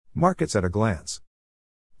Markets at a glance.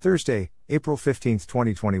 Thursday, April 15,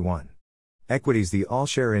 2021. Equities. The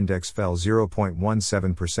all-share index fell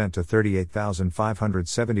 0.17% to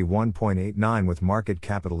 38,571.89 with market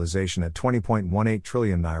capitalization at 20.18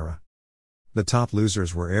 trillion naira. The top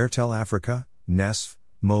losers were Airtel Africa, Nesf,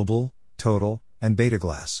 Mobil, Total, and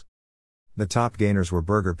Betaglass. The top gainers were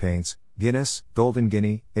Burger Paints, Guinness, Golden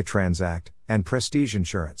Guinea, Transact, and Prestige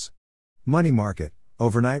Insurance. Money market,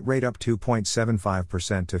 overnight rate up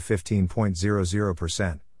 2.75% to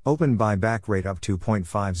 15.00%, open buyback rate up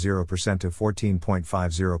 2.50% to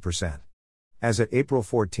 14.50%. As at April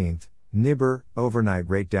 14, NIBOR, overnight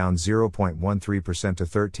rate down 0.13% to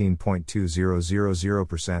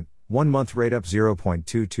 13.2000%, 1 month rate up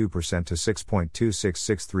 0.22% to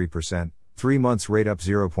 6.2663%, 3 months rate up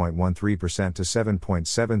 0.13% to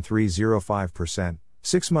 7.7305%,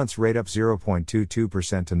 6 months rate up 0.22%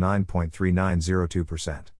 to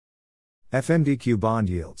 9.3902%. FMDQ bond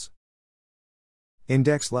yields.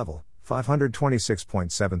 Index level,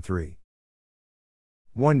 526.73.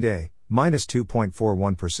 1 day, minus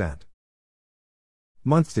 2.41%.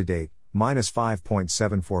 Month to date, minus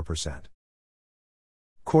 5.74%.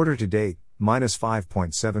 Quarter to date, minus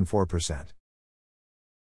 5.74%.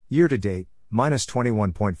 Year to date, minus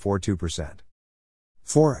 21.42%.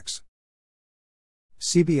 Forex.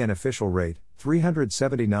 CBN official rate,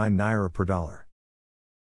 379 naira per dollar.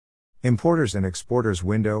 Importers and exporters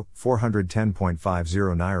window, 410.50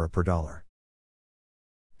 naira per dollar.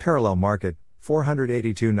 Parallel market,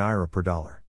 482 naira per dollar.